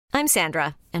I'm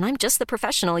Sandra, and I'm just the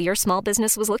professional your small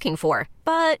business was looking for.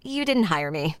 But you didn't hire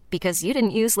me because you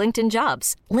didn't use LinkedIn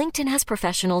Jobs. LinkedIn has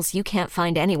professionals you can't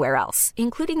find anywhere else,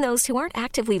 including those who aren't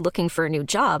actively looking for a new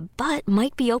job, but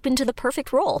might be open to the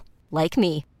perfect role, like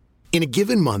me. In a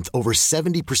given month, over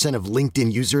 70% of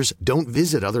LinkedIn users don't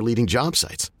visit other leading job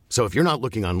sites. So if you're not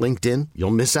looking on LinkedIn,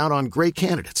 you'll miss out on great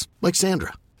candidates like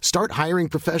Sandra. Start hiring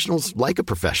professionals like a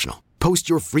professional. Post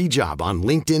your free job on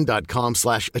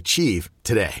linkedin.com/achieve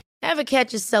today. Ever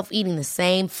catch yourself eating the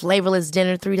same flavorless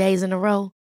dinner 3 days in a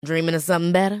row? Dreaming of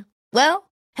something better?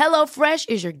 Well, HelloFresh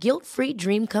is your guilt-free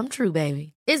dream come true,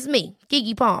 baby. It's me,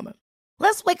 Keke Palmer.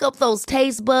 Let's wake up those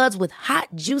taste buds with hot,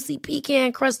 juicy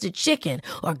pecan-crusted chicken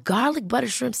or garlic butter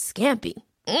shrimp scampi.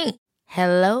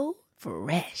 Hello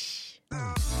Fresh.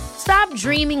 Stop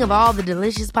dreaming of all the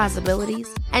delicious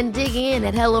possibilities and dig in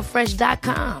at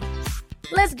HelloFresh.com.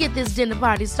 Let's get this dinner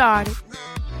party started.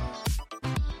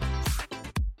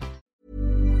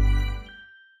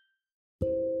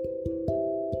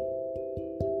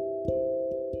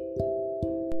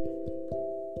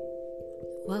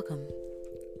 Welcome.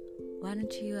 Why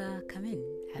don't you come in,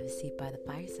 have a seat by the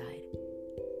fireside.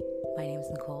 My name's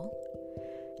Nicole,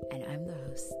 and I'm the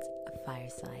host of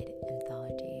Fireside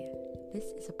Anthology. This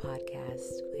is a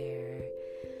podcast where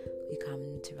we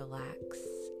come to relax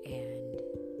and,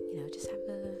 just have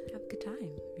a good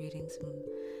time reading some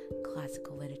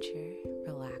classical literature,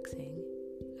 relaxing.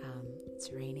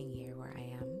 It's raining here where I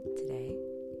am today,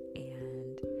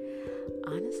 and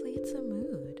honestly, it's a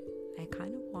mood. I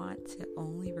kind of want to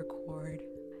only record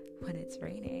when it's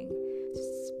raining. It's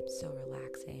just so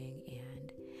relaxing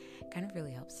and kind of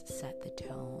really helps set the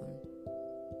tone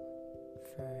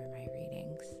for my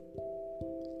readings.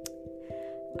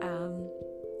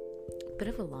 Bit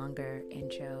of a longer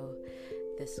intro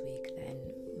this week than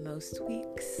most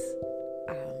weeks.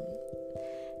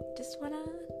 Just want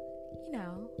to,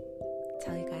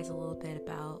 tell you guys a little bit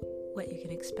about what you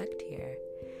can expect here.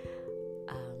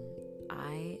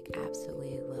 I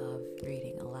absolutely love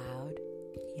reading aloud.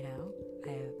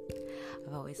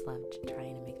 I've always loved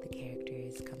trying to make the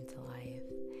characters come to life,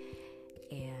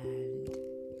 and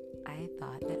I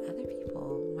thought that other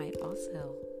people might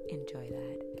also enjoy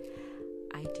that.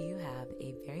 I do have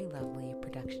a very lovely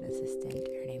production assistant.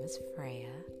 Her name is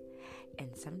Freya,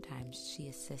 and sometimes she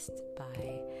assists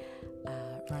by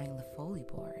running the Foley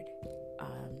board.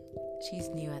 She's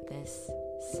new at this,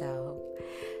 so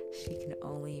she can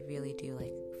only really do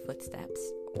like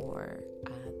footsteps or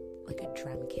like a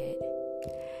drum kit.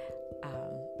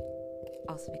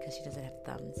 Also because she doesn't have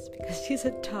thumbs, because she's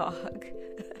a dog.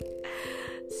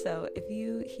 So if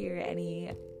you hear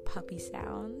any puppy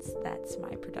sounds, that's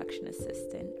my production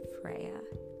assistant, Freya.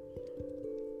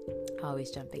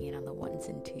 Always jumping in on the ones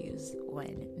and twos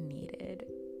when needed.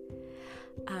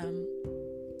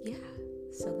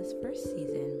 So this first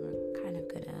season, we're kind of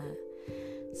gonna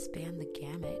span the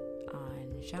gamut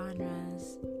on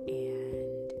genres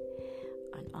and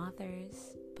on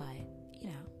authors, but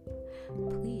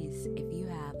please, if you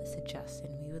have a suggestion,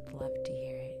 we would love to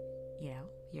hear it.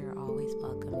 You're always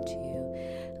welcome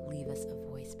to leave us a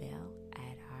voicemail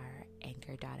at our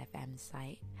anchor.fm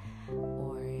site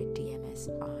or DM us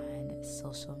on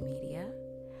social media.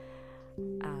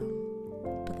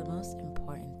 But the most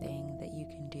important thing that you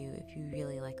can do if you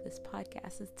really like this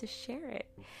podcast is to share it.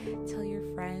 Tell your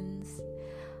friends,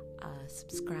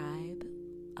 subscribe,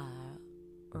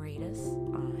 rate us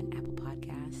on Apple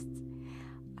Podcasts.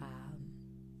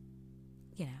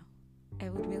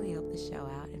 It would really help the show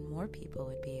out, and more people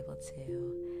would be able to,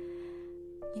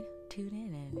 tune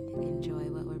in and enjoy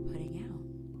what we're putting out.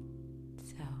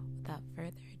 So, without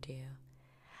further ado,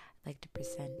 I'd like to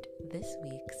present this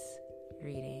week's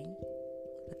reading,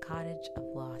 The Cottage of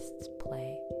Lost's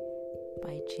Play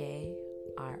by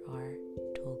J.R.R.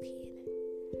 Tolkien.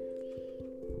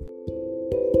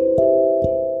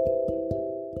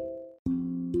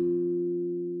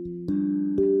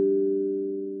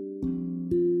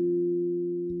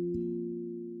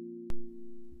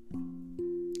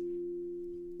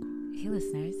 Hey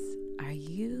listeners, are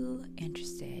you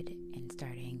interested in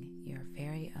starting your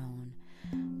very own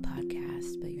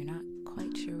podcast, but you're not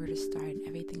quite sure where to start and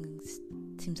everything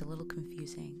seems a little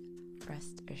confusing?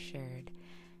 Rest assured,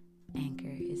 Anchor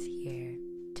is here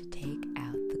to take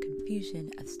out the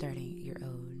confusion of starting your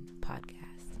own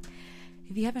podcast.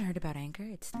 If you haven't heard about Anchor,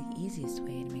 it's the easiest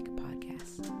way to make a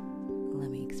podcast. Let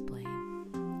me explain.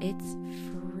 It's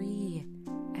free,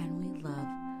 and we love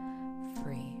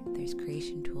free. There's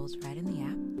creation tools right in the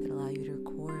app that allow you to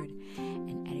record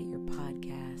and edit your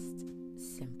podcast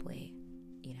simply.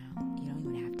 You don't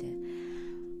even have to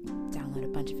download a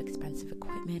bunch bunch of expensive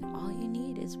equipment. All you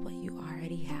need is what you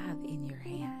already have in your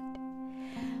hand.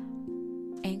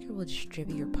 Anchor will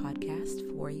distribute your podcast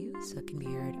for you so it can be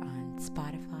heard on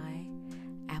Spotify,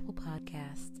 Apple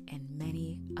Podcasts, and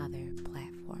many other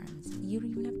platforms. You don't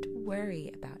even have to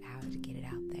worry about how to get it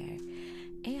out there.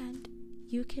 And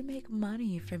you can make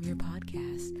money from your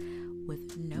podcast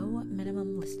with no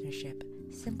minimum listenership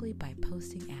simply by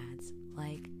posting ads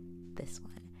like this one.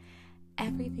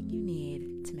 Everything you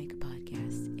need to make a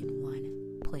podcast in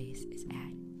one place is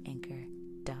at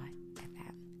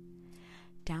anchor.fm.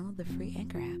 Download the free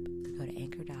Anchor app or go to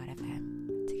anchor.fm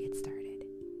to get started.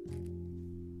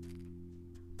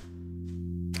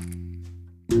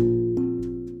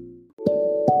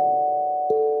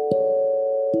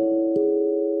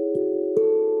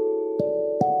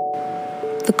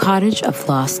 The Cottage of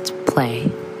Lost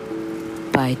Play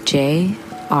by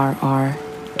J.R.R.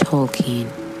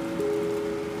 Tolkien.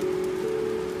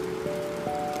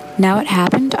 Now it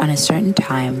happened on a certain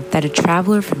time that a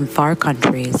traveler from far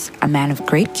countries, a man of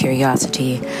great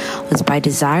curiosity, was by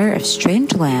desire of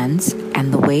strange lands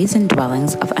and the ways and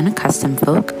dwellings of unaccustomed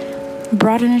folk,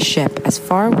 brought in a ship as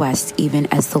far west even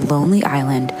as the lonely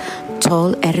island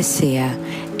Tol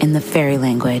Eressëa in the fairy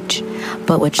language,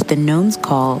 but which the gnomes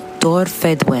call Dor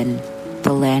Fedwen,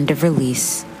 the land of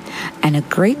release, and a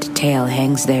great tale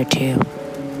hangs thereto.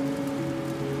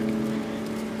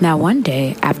 Now one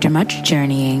day, after much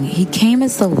journeying, he came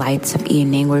as the lights of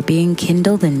evening were being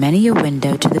kindled in many a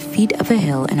window to the feet of a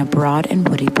hill in a broad and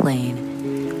woody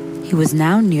plain. He was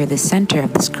now near the center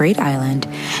of this great island,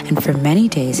 and for many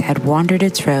days had wandered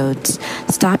its roads,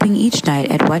 stopping each night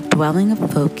at what dwelling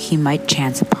of folk he might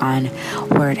chance upon,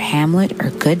 were it hamlet or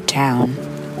good town.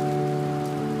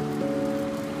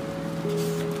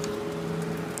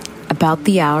 About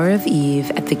the hour of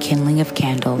eve at the kindling of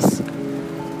candles.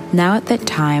 Now at that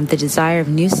time the desire of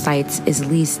new sights is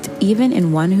least, even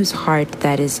in one whose heart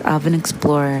that is of an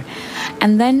explorer,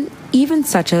 and then even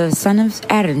such a son of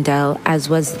Arundel as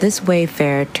was this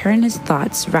wayfarer turned his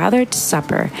thoughts rather to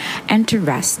supper and to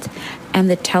rest, and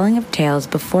the telling of tales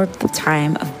before the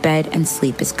time of bed and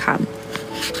sleep is come.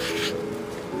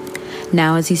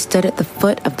 Now as he stood at the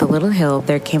foot of the little hill,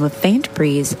 there came a faint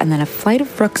breeze, and then a flight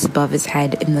of rooks above his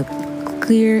head in the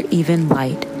clear, even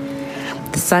light.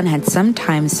 The sun had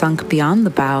sometimes sunk beyond the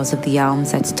boughs of the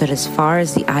elms that stood as far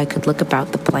as the eye could look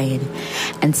about the plain,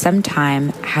 and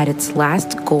sometime had its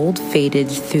last gold faded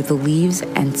through the leaves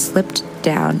and slipped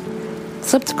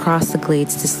across the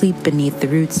glades to sleep beneath the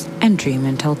roots and dream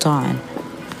until dawn.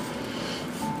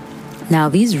 Now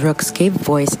these rooks gave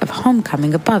voice of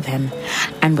homecoming above him,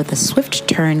 and with a swift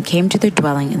turn came to their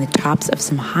dwelling in the tops of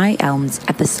some high elms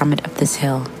at the summit of this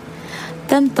hill.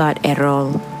 Then thought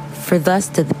Eärl, for thus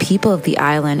did the people of the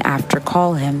island after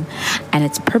call him, and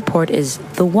its purport is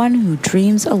the one who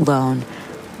dreams alone,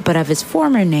 but of his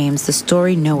former names the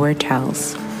story nowhere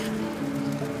tells.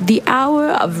 The hour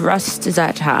of rest is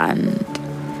at hand,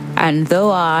 and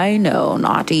though I know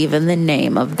not even the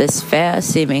name of this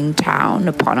fair-seeming town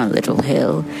upon a little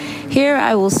hill, here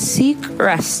I will seek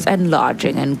rest and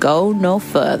lodging, and go no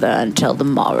further until the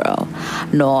morrow,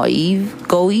 nor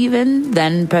go even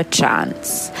then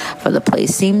perchance, for the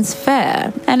place seems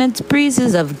fair, and its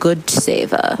breezes of good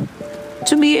savour.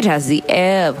 To me it has the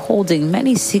air of holding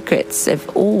many secrets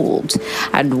of old,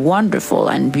 and wonderful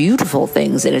and beautiful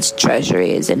things in its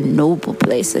treasuries and noble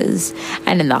places,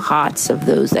 and in the hearts of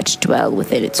those that dwell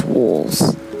within its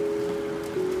walls.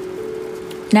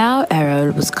 Now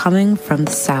Eärl was coming from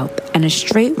the south, and a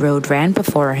straight road ran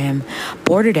before him,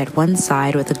 bordered at one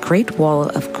side with a great wall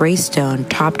of grey stone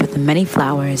topped with many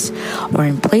flowers, or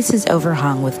in places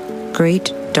overhung with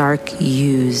great dark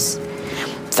yews.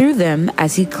 Through them,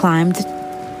 as he climbed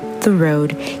the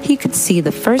road, he could see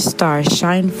the first stars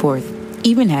shine forth,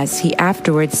 even as he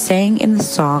afterwards sang in the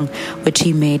song which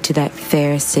he made to that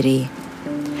fair city.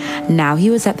 Now he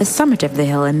was at the summit of the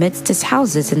hill amidst his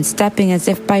houses, and stepping as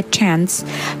if by chance,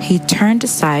 he turned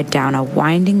aside down a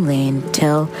winding lane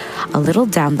till, a little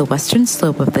down the western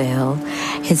slope of the hill,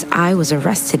 his eye was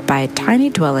arrested by a tiny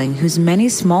dwelling whose many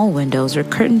small windows were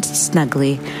curtained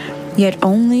snugly, yet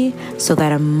only so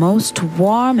that a most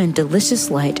warm and delicious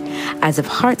light, as of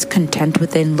heart's content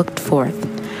within, looked forth.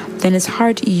 Then his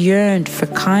heart yearned for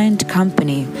kind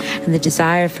company, and the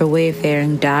desire for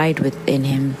wayfaring died within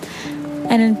him.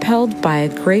 And impelled by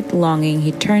a great longing,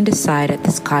 he turned aside at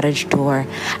this cottage door,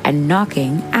 and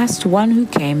knocking, asked one who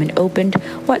came and opened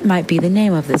what might be the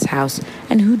name of this house,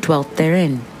 and who dwelt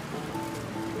therein.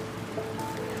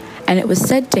 And it was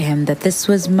said to him that this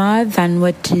was Mar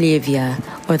Vanwa Tlevia,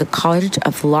 or the Cottage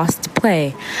of Lost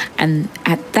Play, and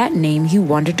at that name he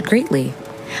wondered greatly.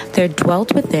 There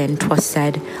dwelt within, 'twas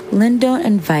said, Lindo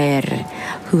and Vaer,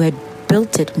 who had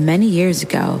built it many years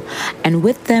ago, and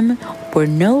with them were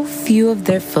no few of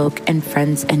their folk and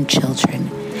friends and children.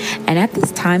 And at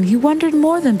this time he wondered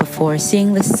more than before,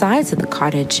 seeing the size of the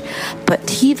cottage. But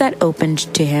he that opened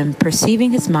to him,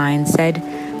 perceiving his mind, said,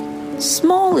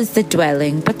 Small is the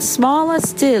dwelling, but smaller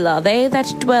still are they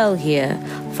that dwell here.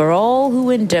 For all who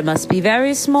enter must be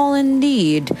very small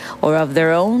indeed, or of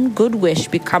their own good wish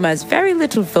become as very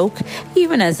little folk,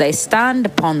 even as they stand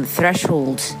upon the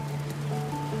threshold.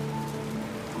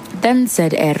 Then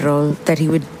said Errol that he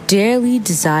would dearly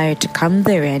desire to come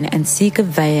therein and seek of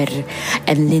Vaer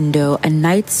and Lindo a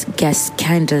night's guest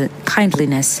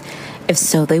kindliness, if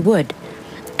so they would,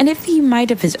 and if he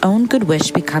might of his own good wish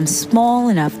become small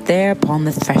enough there upon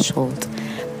the threshold.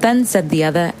 Then said the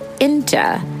other,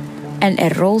 Enter. And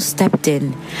Errol stepped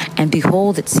in, and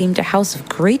behold, it seemed a house of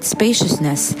great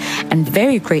spaciousness and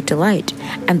very great delight,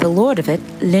 and the lord of it,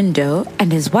 Lindo,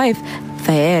 and his wife,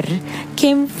 Vaer,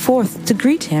 came forth to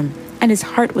greet him, and his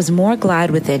heart was more glad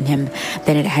within him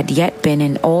than it had yet been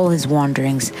in all his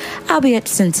wanderings, albeit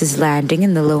since his landing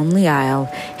in the lonely isle,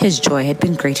 his joy had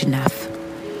been great enough.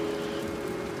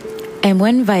 And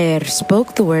when Vaer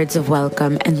spoke the words of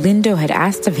welcome, and Lindo had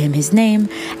asked of him his name,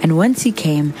 and whence he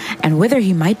came, and whither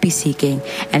he might be seeking,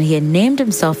 and he had named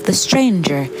himself the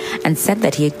Stranger, and said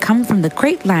that he had come from the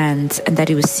great lands, and that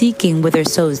he was seeking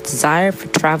whitherso his desire for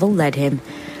travel led him,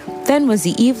 then was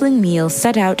the evening meal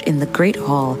set out in the great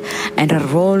hall, and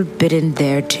Errol bidden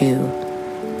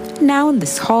thereto. Now in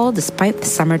this hall, despite the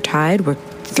summer tide, were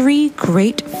 3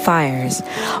 great fires,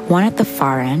 one at the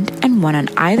far end and one on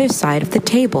either side of the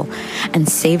table, and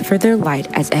save for their light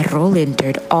as Errol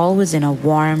entered, all was in a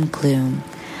warm gloom.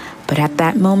 But at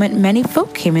that moment many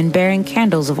folk came in bearing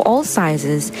candles of all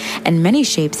sizes, and many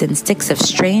shapes and sticks of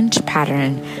strange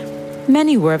pattern.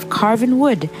 Many were of carven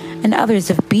wood, and others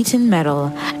of beaten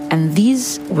metal, and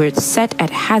these were set at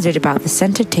hazard about the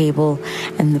center table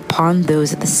and upon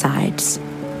those at the sides.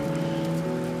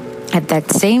 At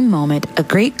that same moment a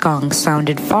great gong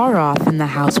sounded far off in the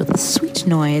house with a sweet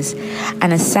noise,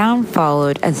 and a sound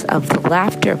followed as of the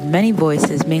laughter of many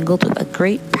voices mingled with a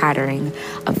great pattering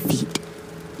of feet.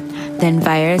 Then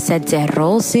Vaer said to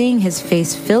Errol, seeing his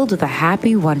face filled with a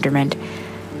happy wonderment,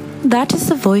 That is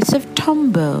the voice of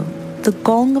Tombo, the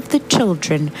gong of the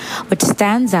children, which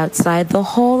stands outside the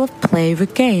hall of play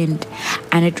regained,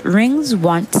 and it rings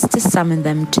once to summon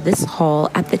them to this hall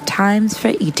at the times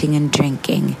for eating and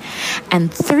drinking,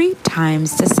 and 3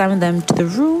 times to summon them to the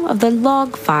room of the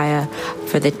log fire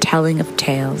for the telling of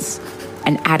tales.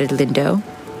 And added Lindo,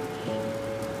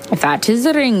 If that is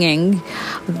ringing,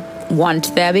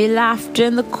 won't there be laughter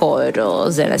in the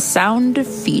corridors and a sound of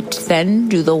feet, then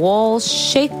do the walls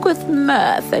shake with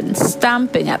mirth and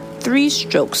stamping at 3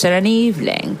 strokes in an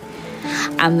evening.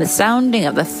 And the sounding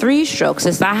of the 3 strokes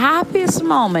is the happiest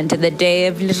moment in the day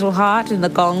of Little Heart in the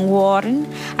Gong Warren,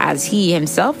 as he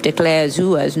himself declares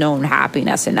who has known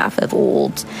happiness enough of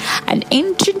old. And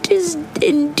ancient is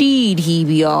indeed he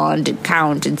beyond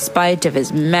count in spite of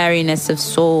his merriness of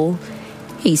soul.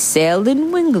 He sailed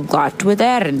in Wingelgot with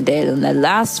Arendelle in the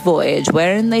last voyage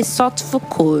wherein they sought for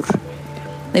Kur.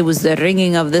 It was the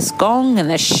ringing of this gong and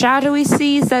the shadowy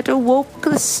seas that awoke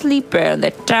the sleeper in the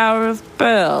Tower of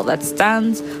Pearl that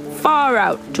stands far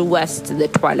out to west in the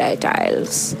Twilight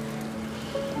Isles.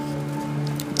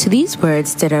 To these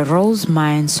words did Errol's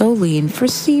mind so lean, for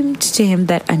it seemed to him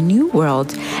that a new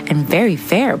world and very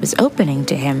fair was opening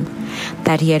to him,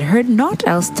 that he had heard naught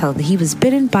else till he was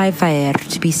bidden by Vaer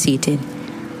to be seated.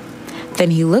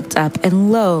 Then he looked up,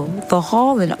 and lo, the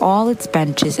hall and all its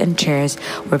benches and chairs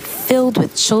were filled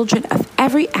with children of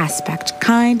every aspect,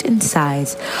 kind, and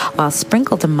size, while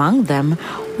sprinkled among them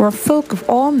were folk of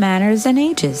all manners and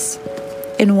ages.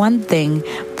 In one thing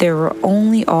they were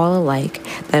only all alike,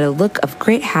 that a look of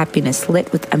great happiness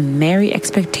lit with a merry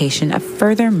expectation of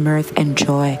further mirth and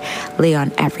joy lay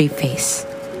on every face.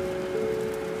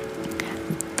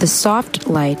 The soft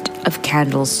light of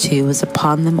candles, too, was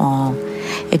upon them all.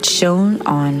 It shone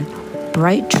on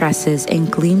bright tresses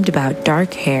and gleamed about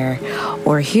dark hair,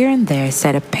 or here and there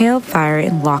set a pale fire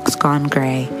in locks gone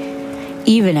grey.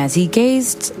 Even as he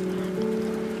gazed,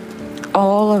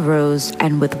 all arose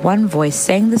and with one voice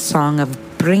sang the song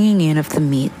of bringing in of the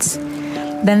meats.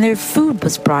 Then their food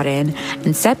was brought in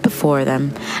and set before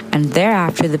them, and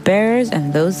thereafter the bearers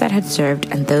and those that had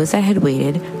served and those that had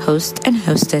waited, host and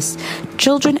hostess,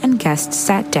 children and guests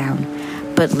sat down,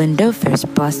 but Lindo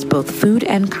first blessed both food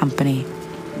and company.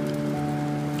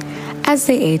 As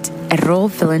they ate, Errol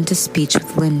fell into speech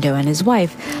with Lindo and his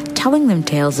wife, telling them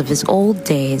tales of his old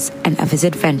days and of his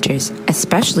adventures,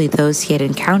 especially those he had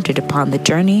encountered upon the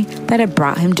journey that had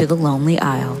brought him to the lonely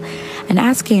isle, and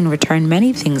asking in return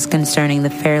many things concerning the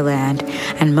fair land,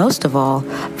 and most of all,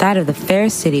 that of the fair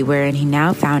city wherein he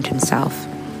now found himself.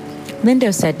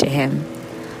 Lindo said to him,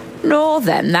 "Know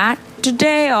then that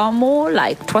today are more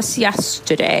like 'twas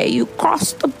yesterday. You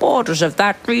crossed the borders of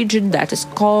that region that is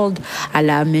called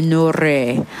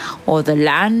Ala-Minore, or the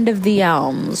land of the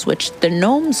elms, which the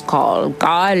gnomes call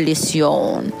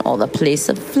Garlision, or the place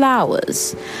of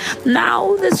flowers.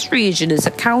 Now this region is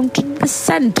accounted the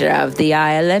center of the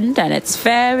island and its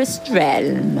fairest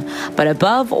realm, but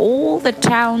above all the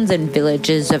towns and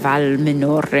villages of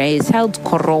Ala-Minore is held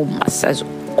Koromas,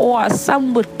 or as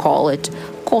some would call it,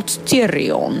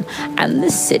 Kotirion, and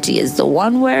this city is the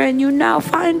one wherein you now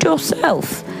find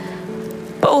yourself,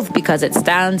 both because it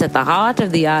stands at the heart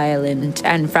of the island,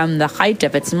 and from the height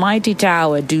of its mighty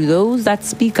tower do those that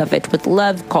speak of it with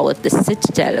love call it the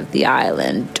citadel of the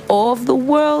island, or of the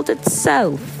world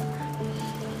itself.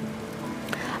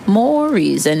 More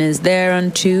reason is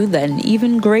thereunto than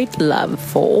even great love,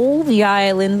 for all the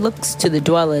island looks to the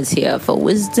dwellers here for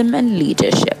wisdom and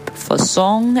leadership, for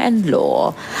song and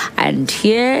lore, and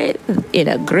here in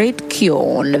a great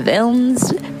Kion of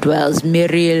elms dwells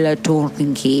Miriel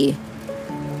Torninki.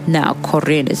 Now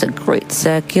Corinne is a great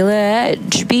circular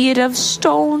edge, be it of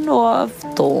stone or of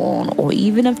thorn, or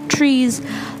even of trees,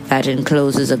 that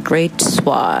encloses a great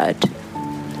sward.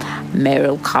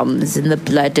 Merrill comes in the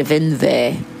blood of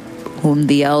Inve, whom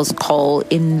the elves call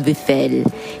Invifel,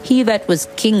 he that was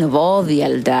king of all the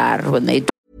Eldar when they...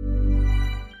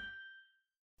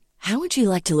 How would you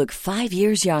like to look 5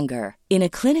 years younger? In a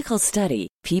clinical study,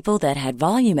 people that had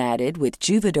volume added with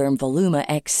Juvederm Voluma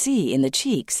XC in the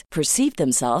cheeks perceived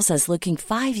themselves as looking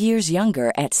 5 years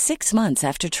younger at 6 months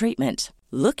after treatment.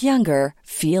 Look younger,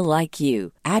 feel like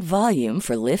you. Add volume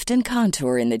for lift and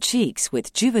contour in the cheeks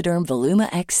with Juvederm Voluma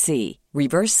XC.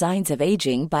 Reverse signs of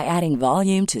aging by adding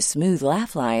volume to smooth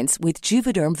laugh lines with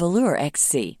Juvederm Volure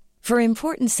XC. For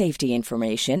important safety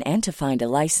information and to find a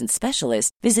licensed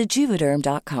specialist, visit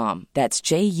Juvederm.com. That's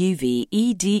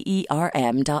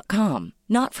JUVEDERM.com.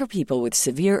 Not for people with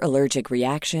severe allergic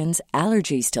reactions,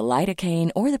 allergies to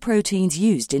lidocaine, or the proteins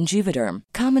used in Juvederm.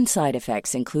 Common side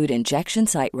effects include injection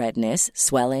site redness,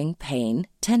 swelling, pain,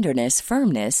 tenderness,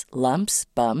 firmness, lumps,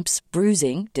 bumps,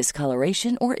 bruising,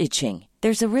 discoloration, or itching.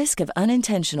 There's a risk of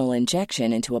unintentional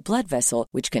injection into a blood vessel,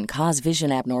 which can cause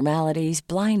vision abnormalities,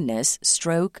 blindness,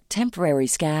 stroke, temporary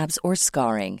scabs, or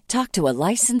scarring. Talk to a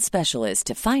licensed specialist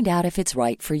to find out if it's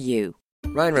right for you.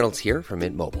 Ryan Reynolds here from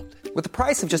Mint Mobile. With the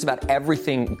price of just about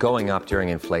everything going up during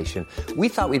inflation, we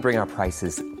thought we'd bring our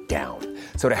prices down.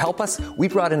 So to help us, we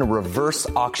brought in a reverse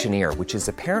auctioneer, which is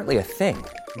apparently a thing.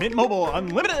 Mint Mobile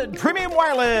Unlimited Premium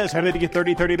Wireless. How to get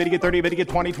 30, 30, bit to get 30, bit to get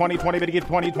 20, 20, 20, bit to get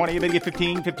 20, 20, bit to get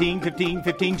 15, 15, 15,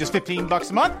 15, just $15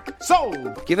 a month?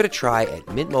 Sold! Give it a try at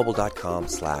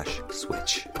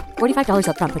mintmobile.com/switch. $45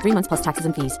 up front for 3 months plus taxes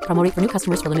and fees. Promo rate for new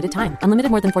customers for limited time.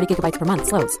 Unlimited more than 40 gigabytes per month.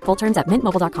 Slows full terms at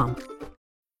mintmobile.com.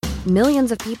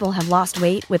 Millions of people have lost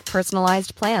weight with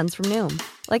personalized plans from Noom.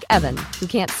 Like Evan, who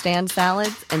can't stand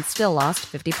salads and still lost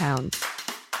 50 pounds.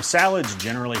 Salads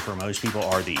generally for most people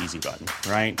are the easy button,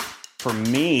 right? For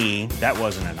me, that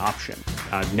wasn't an option.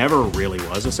 I never really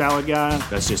was a salad guy.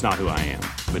 That's just not who I am.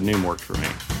 But Noom worked for me.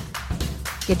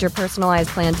 Get your personalized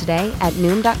plan today at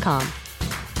Noom.com.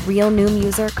 Real Noom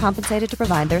user compensated to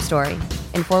provide their story.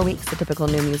 In 4 weeks, the typical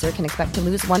Noom user can expect to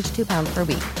lose 1 to 2 pounds per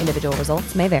week. Individual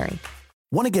results may vary.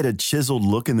 Want to get a chiseled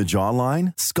look in the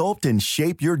jawline? Sculpt and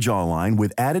shape your jawline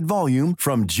with added volume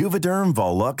from Juvederm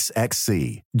Volux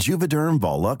XC. Juvederm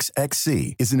Volux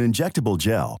XC is an injectable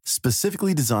gel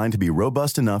specifically designed to be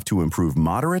robust enough to improve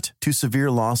moderate to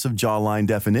severe loss of jawline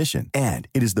definition. And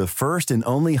it is the first and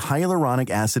only hyaluronic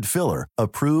acid filler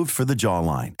approved for the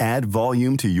jawline. Add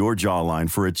volume to your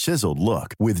jawline for a chiseled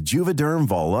look with Juvederm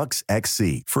Volux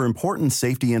XC. For important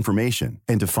safety information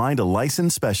and to find a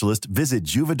licensed specialist, visit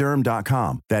Juvederm.com.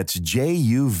 That's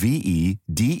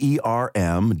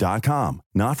JUVEDERM.com.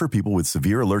 Not for people with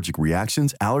severe allergic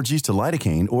reactions, allergies to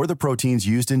lidocaine, or the proteins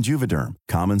used in Juvederm.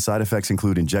 Common side effects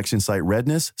include injection site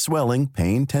redness, swelling,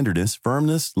 pain, tenderness,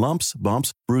 firmness, lumps,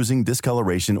 bumps, bruising,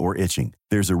 discoloration, or itching.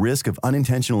 There's a risk of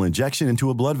unintentional injection into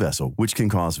a blood vessel, which can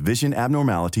cause vision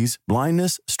abnormalities,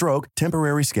 blindness, stroke,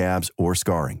 temporary scabs, or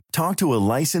scarring. Talk to a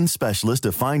licensed specialist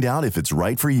to find out if it's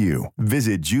right for you.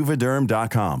 Visit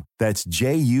Juvederm.com. That's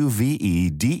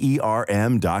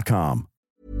JUVEDERM.com.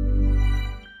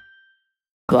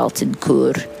 Dwelt in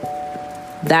Kur.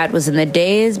 That was in the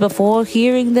days before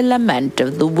hearing the lament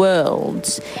of the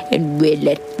worlds, and we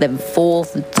let them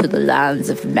forth into the lands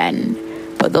of men.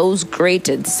 But those great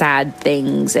and sad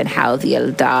things, and how the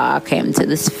Eldar came to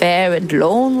this fair and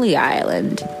lonely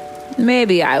island,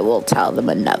 maybe I will tell them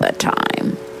another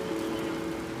time.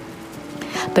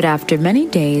 But after many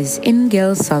days,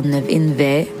 Ingil, son of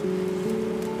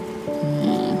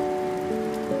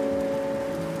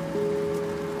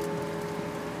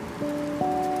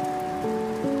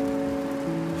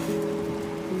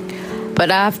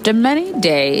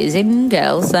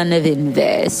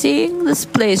Inve, seeing this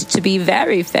place to be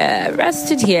very fair,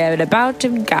 rested here, and about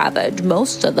him gathered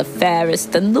most of the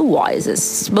fairest and the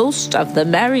wisest, most of the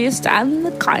merriest and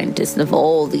the kindest of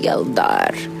all the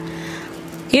Eldar.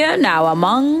 Here now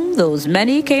among those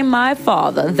many came my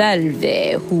father,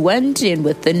 Velve, who went in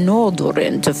with the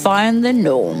Nordurin to find the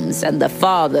gnomes, and the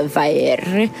father,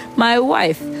 Vaer, my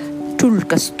wife,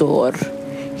 Tulkastor.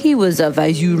 He was of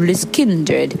Ayulis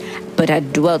kindred, but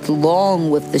had dwelt long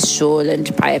with the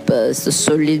Shoreland Pipers, the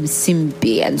Solim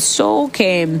Simpi, and so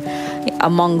came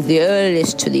among the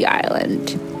earliest to the island.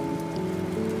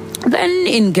 Then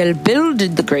Ingel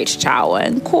builded the great tower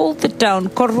and called the town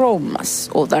Koromas,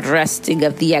 or the resting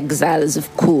of the exiles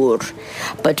of Kur.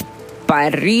 But by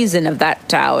reason of that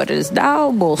tower, it is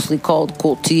now mostly called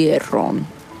Kotieron.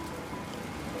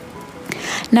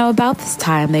 Now about this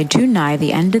time they drew nigh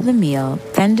the end of the meal.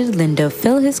 Then did Lindo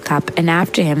fill his cup, and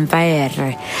after him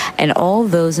Vaer, and all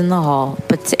those in the hall.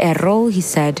 But to Errol he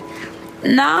said,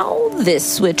 Now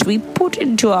this which we put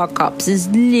into our cups is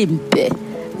limpe,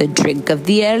 the drink of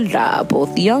the Eldar,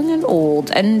 both young and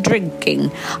old, and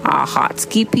drinking. Our hearts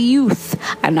keep youth,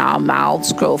 and our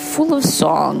mouths grow full of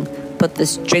song. But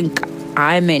this drink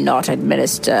I may not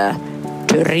administer.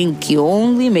 Drink you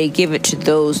only may give it to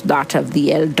those not of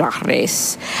the Eldar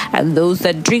race, and those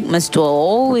that drink must dwell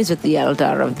always with the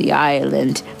Eldar of the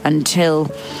island, until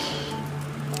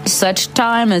such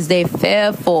time as they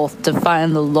fare forth to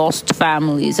find the lost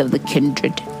families of the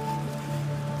kindred.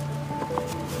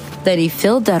 Then he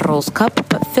filled Errol's cup,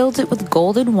 but filled it with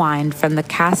golden wine from the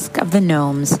cask of the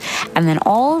gnomes, and then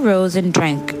all rose and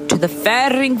drank to the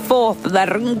faring forth of the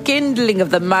rekindling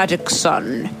of the magic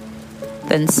sun.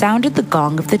 Then sounded the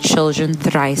gong of the children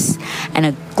thrice, and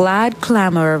a glad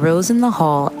clamor arose in the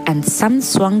hall, and some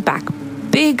swung back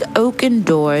big oaken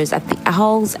doors at the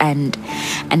hall's end,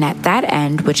 and at that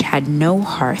end which had no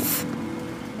hearth.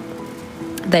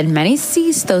 Then many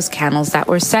seized those candles that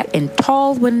were set in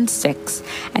tall wooden sticks,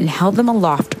 and held them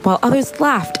aloft, while others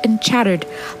laughed and chattered,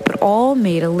 but all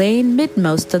made a lane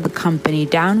midmost of the company,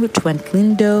 down which went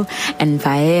Lindo and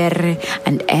Vaer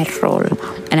and Errol,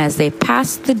 and as they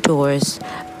passed the doors,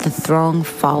 the throng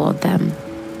followed them.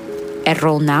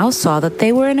 Errol now saw that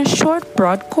they were in a short,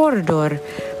 broad corridor,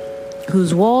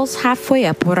 whose walls halfway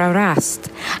up were arrased,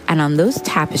 and on those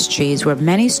tapestries were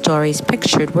many stories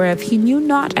pictured whereof he knew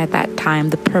not at that time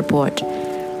the purport.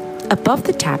 Above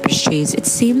the tapestries it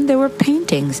seemed there were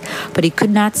paintings, but he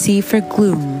could not see for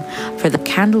gloom, for the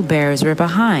candle-bearers were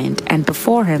behind, and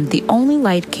before him the only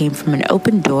light came from an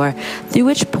open door, through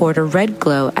which poured a red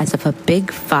glow as of a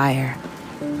big fire.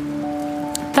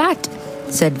 That,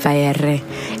 said Vaere,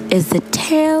 is the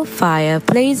tail fire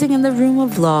blazing in the room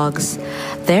of logs.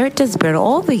 There it does burn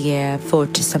all the year, for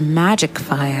 'tis a magic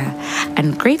fire,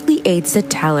 and greatly aids the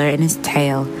teller in his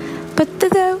tale. But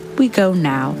thither we go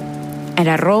now. And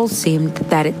Errol said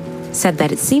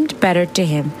that it seemed better to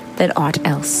him than aught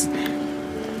else.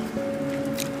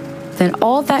 Then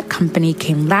all that company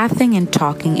came laughing and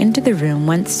talking into the room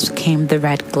whence came the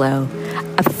red glow.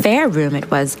 A fair room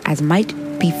it was, as might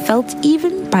be felt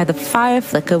even by the fire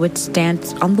flicker which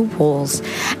stands on the walls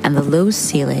and the low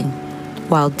ceiling,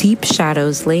 while deep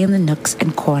shadows lay in the nooks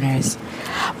and corners.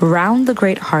 Round the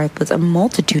great hearth was a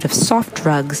multitude of soft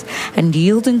rugs and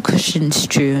yielding cushions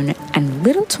strewn, and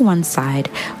little to one side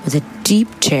was a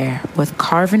deep chair with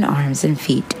carven arms and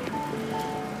feet.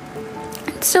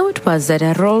 And so it was that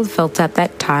Errol felt at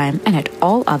that time, and at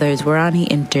all others whereon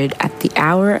he entered at the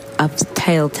hour of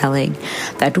tale-telling,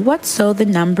 that whatso the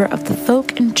number of the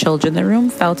folk and children the room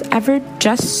felt ever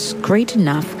just great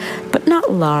enough, but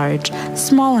not large,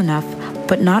 small enough,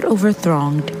 but not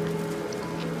overthronged.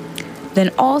 Then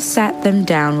all sat them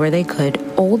down where they could,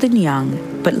 old and young,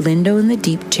 but Lindo in the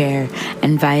deep chair,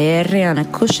 and Vaere on a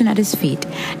cushion at his feet,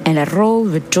 and Errol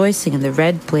rejoicing in the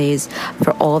red blaze,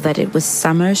 for all that it was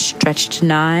summer stretched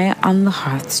nigh on the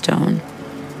hearthstone.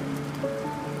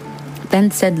 Then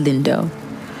said Lindo,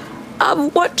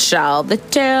 "Of what shall the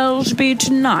tales be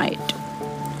tonight?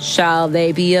 Shall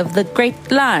they be of the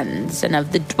great lands, and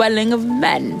of the dwelling of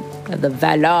men, of the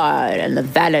Valar and the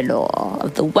Valinor,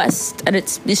 of the West and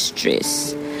its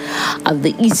mysteries, of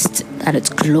the East and its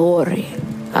glory,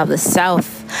 of the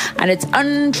South and its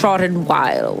untrodden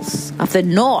wilds, of the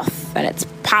North wealth and its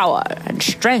power and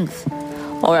strength,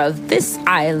 or of this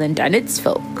island and its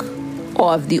folk,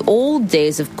 or of the old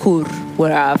days of Kur,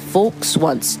 where our folks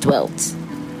once dwelt.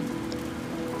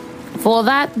 For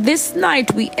that this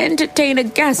night we entertain a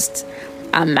guest,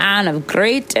 a man of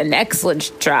great and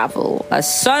excellent travel, a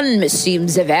son,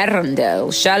 meseems, of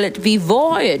Arundel, shall it be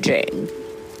voyaging,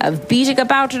 of beating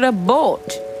about in a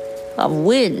boat, of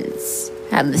winds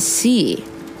and the sea.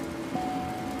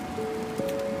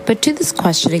 But to this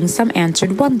questioning some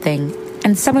answered one thing,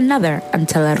 and some another,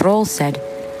 until Errol said,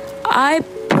 I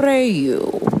pray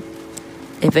you,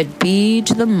 if it be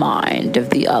to the mind of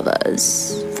the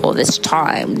others, for this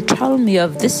time tell me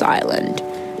of this island,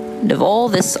 and of all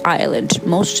this island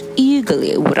most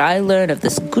eagerly would I learn of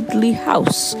this goodly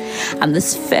house, and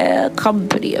this fair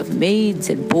company of maids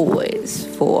and boys,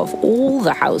 for of all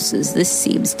the houses this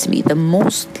seems to me the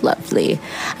most lovely,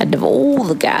 and of all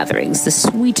the gatherings the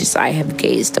sweetest I have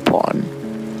gazed upon.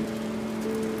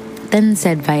 Then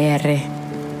said Vaere,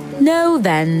 Know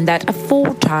then that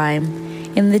aforetime,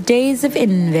 in the days of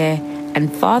Inve,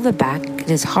 and farther back,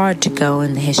 it is hard to go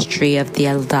in the history of the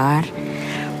Eldar,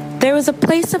 there was a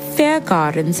place of fair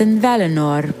gardens in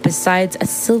Valinor, besides a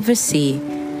silver sea.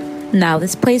 Now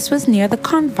this place was near the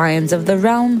confines of the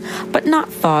realm, but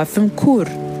not far from Kur,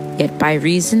 yet by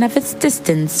reason of its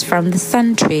distance from the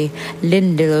sun-tree,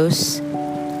 Lindelos,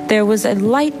 there was a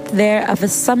light there of a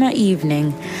summer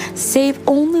evening, save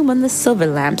only when the silver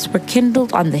lamps were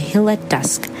kindled on the hill at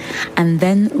dusk, and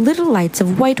then little lights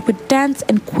of white would dance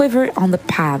and quiver on the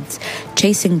paths,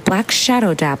 chasing black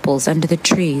shadow dapples under the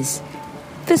trees.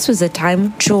 This was a time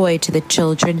of joy to the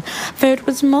children, for it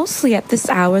was mostly at this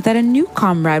hour that a new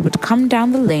comrade would come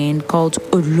down the lane called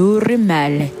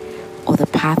Ulurimele, or the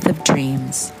Path of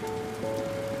Dreams.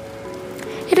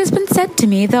 It has been said to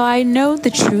me, though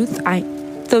the truth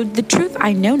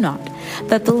I know not,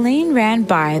 that the lane ran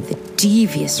by the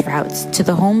devious routes to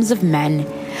the homes of men,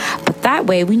 but that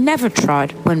way we never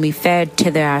trod when we fared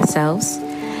thither ourselves.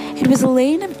 It was a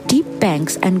lane of deep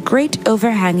banks and great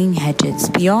overhanging hedges,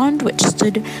 beyond which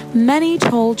stood many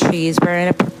tall trees wherein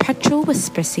a perpetual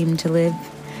whisper seemed to live,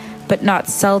 but not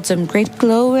seldom great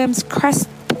glowworms crept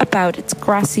about its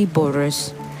grassy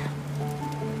borders.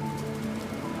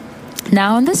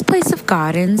 Now in this place of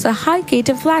gardens, a high gate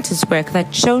of lattice-work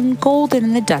that shone golden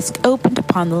in the dusk opened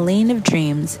upon the lane of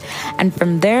dreams, and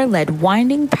from there led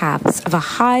winding paths of a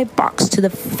high box to the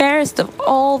fairest of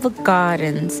all the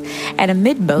gardens, and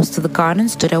amidmost of the garden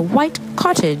stood a white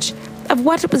cottage. Of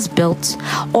what it was built,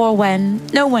 or when,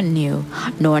 no one knew,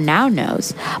 nor now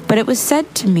knows, but it was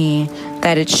said to me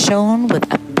that it shone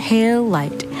with a pale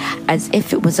light, as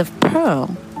if it was of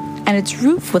pearl, and its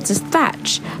roof was a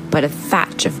thatch, but a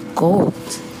thatch of gold.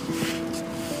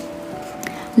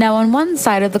 Now on one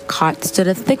side of the cot stood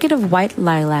a thicket of white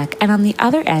lilac, and on the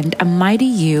other end a mighty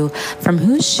yew, from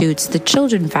whose shoots the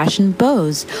children fashioned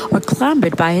bows, or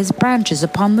clambered by his branches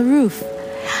upon the roof.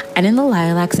 And in the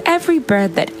lilacs every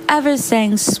bird that ever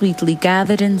sang sweetly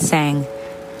gathered and sang.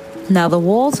 Now the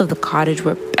walls of the cottage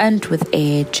were bent with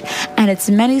age, and its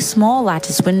many small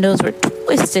lattice windows were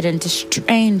twisted into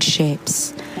strange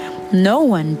shapes. No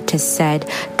one, 'tis said,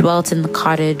 dwelt in the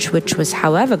cottage, which was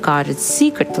however guarded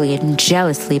secretly and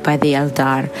jealously by the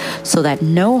Eldar, so that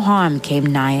no harm came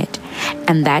nigh it,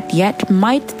 and that yet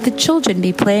might the children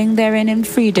be playing therein in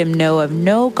freedom know of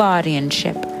no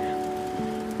guardianship.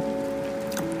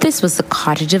 This was the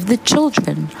cottage of the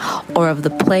children, or of the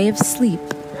play of sleep,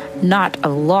 not a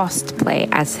lost play,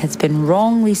 as has been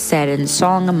wrongly said in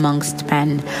song amongst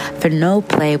men, for no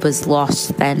play was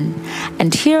lost then,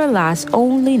 and here, alas,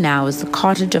 only now is the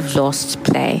cottage of lost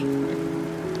play.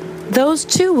 Those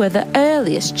two were the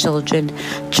earliest children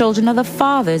of the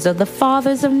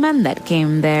fathers of men that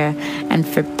came there, and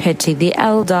for pity the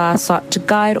Eldar sought to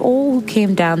guide all who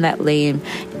came down that lane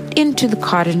into the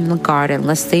cottage in the garden,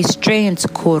 lest they stray into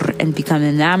Kur and become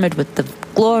enamored with the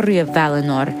glory of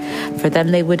Valinor, for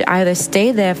then they would either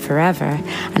stay there forever,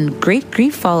 and great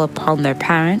grief fall upon their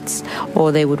parents,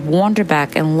 or they would wander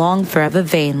back and long forever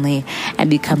vainly, and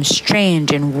become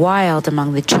strange and wild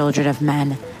among the children of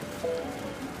men.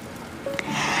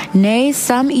 Nay,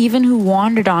 some even who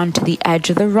wandered on to the edge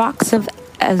of the rocks of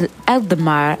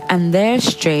Eldamar, and there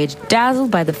strayed, dazzled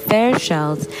by the fair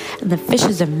shells, and the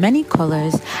fishes of many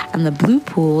colors, and the blue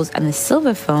pools, and the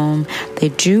silver foam, they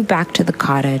drew back to the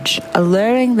cottage,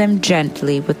 alluring them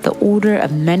gently with the odor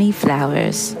of many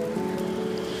flowers.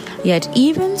 Yet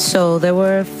even so, there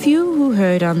were a few who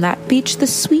heard on that beach the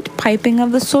sweet piping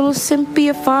of the Solsimpi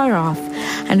afar off,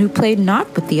 and who played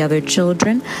not with the other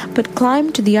children, but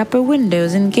climbed to the upper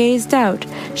windows and gazed out,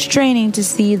 straining to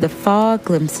see the far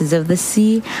glimpses of the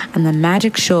sea and the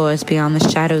magic shores beyond the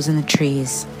shadows in the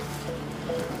trees.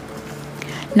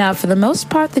 Now, for the most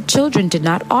part, the children did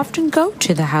not often go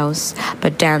to the house,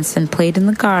 but danced and played in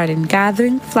the garden,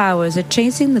 gathering flowers or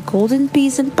chasing the golden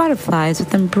bees and butterflies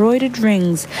with embroidered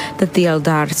rings that the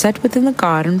Eldar set within the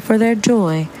garden for their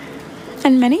joy.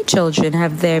 And many children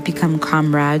have there become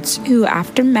comrades, who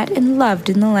after met and loved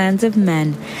in the lands of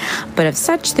men. But of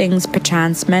such things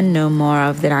perchance men know more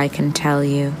of than I can tell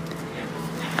you.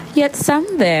 Yet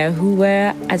some there who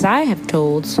were, as I have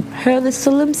told, heard the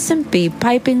Solsimpi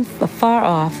piping afar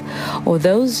off, or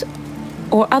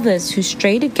others who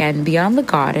strayed again beyond the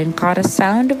garden caught a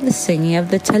sound of the singing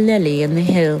of the Taleli in the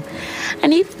hill,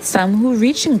 and even some who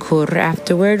reaching Kur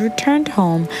afterward returned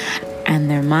home,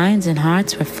 and their minds and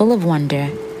hearts were full of wonder.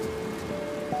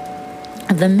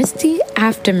 Of the misty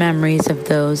after-memories of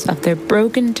those, of their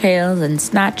broken tales and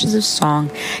snatches of song,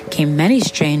 came many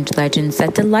strange legends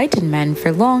that delighted men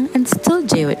for long, and still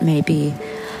do, it may be,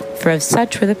 for of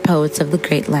such were the poets of the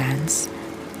great lands.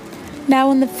 Now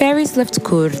when the fairies left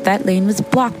Kur, that lane was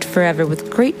blocked forever with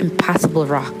great impassable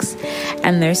rocks,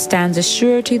 and there stands a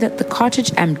surety that the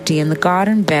cottage empty and the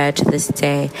garden bare to this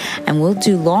day, and will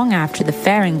do long after the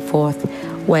faring forth,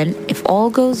 when, if all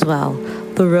goes well,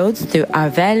 the roads through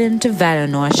Arvelion to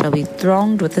Valinor shall be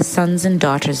thronged with the sons and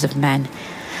daughters of men.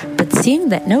 But seeing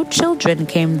that no children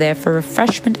came there for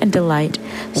refreshment and delight,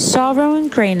 sorrow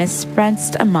and grayness spread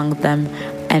among them,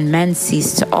 and men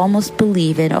ceased to almost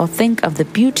believe in or think of the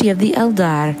beauty of the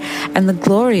Eldar and the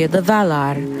glory of the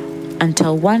Valar,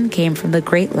 until one came from the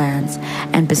great lands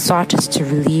and besought us to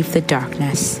relieve the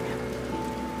darkness.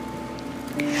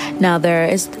 Now there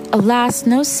is, alas,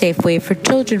 no safe way for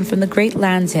children from the great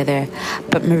lands hither,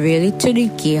 but Marili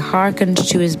Turiki hearkened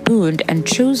to his boon and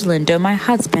chose Lindo, my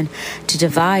husband, to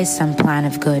devise some plan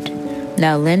of good.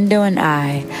 Now Lindo and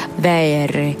I,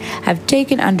 Vaeri, have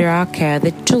taken under our care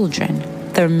the children,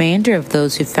 the remainder of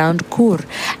those who found Kur,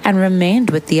 and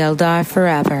remained with the Eldar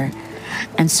forever.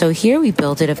 And so here we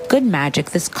builded of good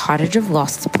magic this cottage of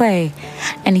lost play,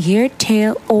 and here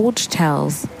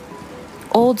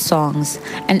old songs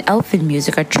and elfin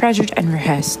music are treasured and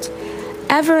rehearsed.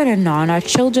 Ever and anon our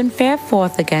children fare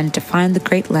forth again to find the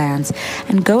great lands,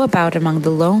 and go about among the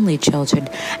lonely children,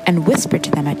 and whisper to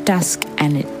them at dusk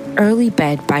and at early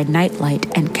bed by nightlight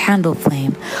and candle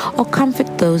flame, or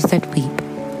comfort those that weep.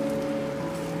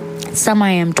 Some,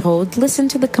 I am told, listen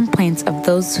to the complaints of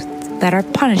those that are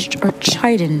punished or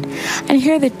chidden, and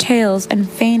hear the tales and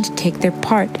feign to take their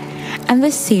part, and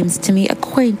this seems to me a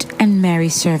quaint and merry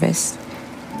service.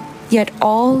 Yet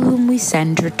all whom we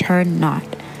send return not,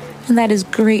 and that is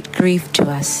great grief to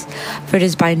us, for it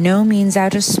is by no means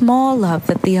out of small love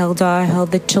that the Eldar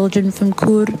held the children from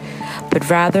Kur, but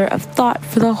rather of thought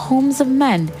for the homes of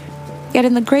men. Yet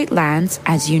in the great lands,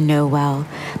 as you know well,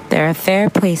 there are fair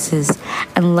places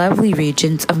and lovely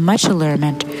regions of much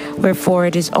allurement, wherefore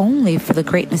it is only for the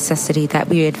great necessity that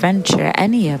we adventure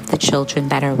any of the children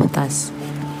that are with us.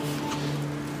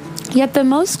 Yet the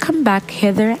most come back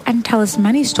hither and tell us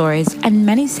many stories and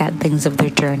many sad things of their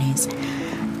journeys.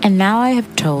 And now I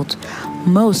have told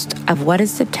most of what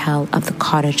is to tell of the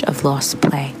cottage of lost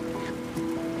play.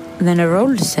 Then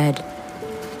Harold said,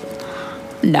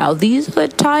 Now these are the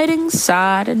tidings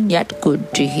sad and yet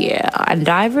good to hear, and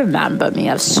I remember me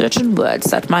of certain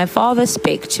words that my father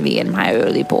spake to me in my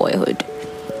early boyhood.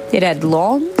 It had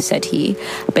long, said he,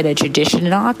 been a tradition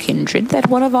in our kindred that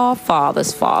one of our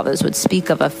fathers' fathers would speak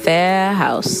of a fair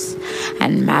house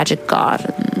and magic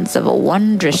gardens, of a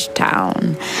wondrous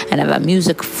town, and of a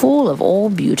music full of all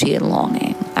beauty and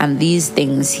longing. And these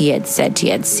things he had said he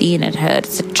had seen and heard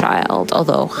as a child,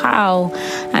 although how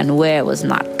and where was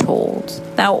not told.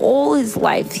 Now all his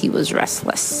life he was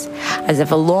restless, as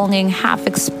if a longing half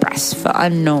expressed for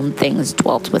unknown things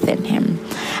dwelt within him.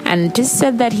 And 'tis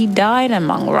said that he died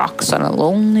among rocks on a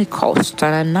lonely coast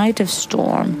on a night of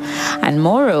storm, and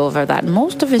moreover that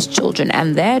most of his children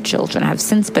and their children have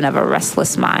since been of a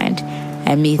restless mind,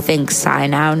 and methinks I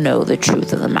now know the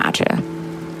truth of the matter.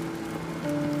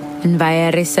 And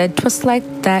Vaeri said 'twas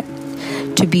like that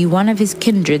to be one of his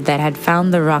kindred that had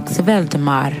found the rocks of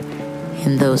Eldamar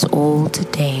in those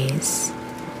old days.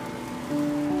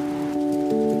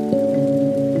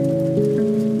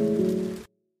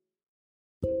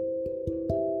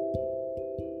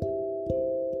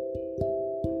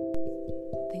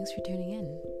 Thanks for tuning in.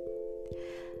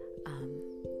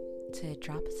 To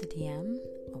drop us a DM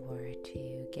or to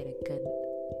get a good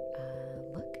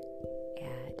look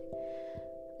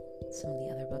some of the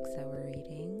other books that we're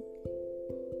reading,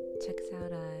 check us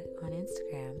out on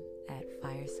Instagram at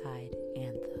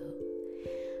FiresideAntho.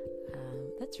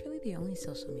 That's really the only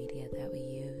social media that we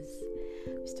use.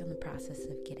 We're still in the process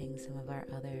of getting some of our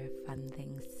other fun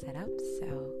things set up,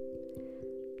 so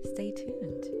stay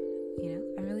tuned.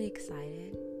 I'm really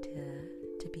excited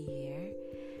to be here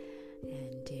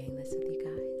and doing this with you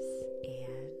guys,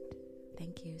 and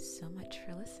thank you so much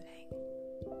for listening.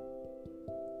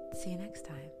 See you next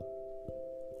time.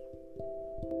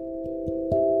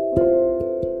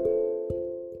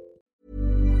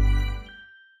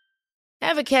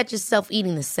 Ever catch yourself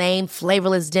eating the same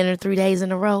flavorless dinner 3 days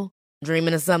in a row?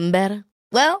 Dreaming of something better?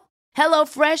 Well,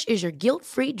 HelloFresh is your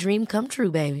guilt-free dream come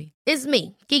true, baby. It's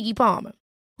me, Keke Palmer.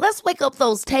 Let's wake up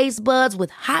those taste buds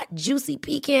with hot, juicy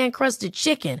pecan-crusted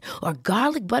chicken or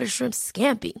garlic butter shrimp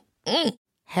scampi.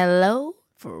 Hello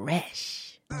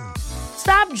Fresh.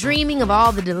 Stop dreaming of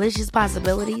all the delicious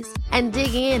possibilities and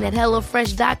dig in at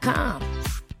HelloFresh.com.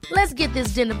 Let's get this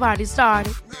dinner party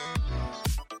started.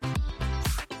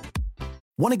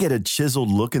 Want to get a chiseled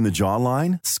look in the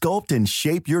jawline? Sculpt and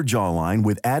shape your jawline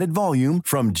with added volume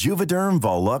from Juvederm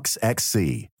Volux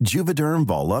XC. Juvederm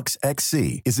Volux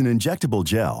XC is an injectable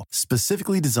gel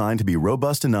specifically designed to be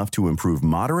robust enough to improve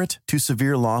moderate to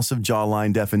severe loss of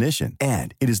jawline definition.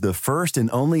 And it is the first and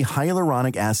only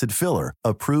hyaluronic acid filler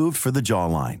approved for the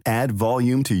jawline. Add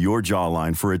volume to your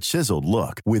jawline for a chiseled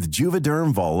look with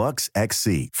Juvederm Volux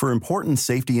XC. For important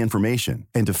safety information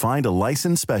and to find a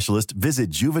licensed specialist, visit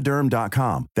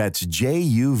Juvederm.com. That's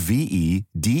Juvederm.com.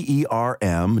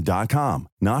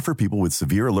 Not for people with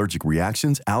severe allergic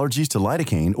reactions, allergies to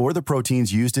lidocaine, or the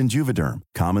proteins used in Juvederm.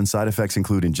 Common side effects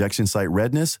include injection site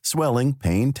redness, swelling,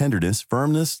 pain, tenderness,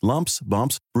 firmness, lumps,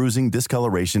 bumps, bruising,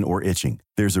 discoloration, or itching.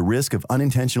 There's a risk of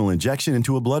unintentional injection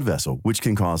into a blood vessel, which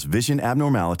can cause vision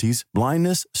abnormalities,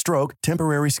 blindness, stroke,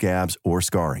 temporary scabs, or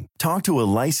scarring. Talk to a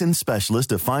licensed specialist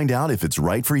to find out if it's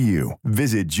right for you.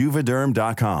 Visit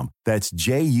Juvederm.com. That's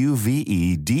Juvederm.com.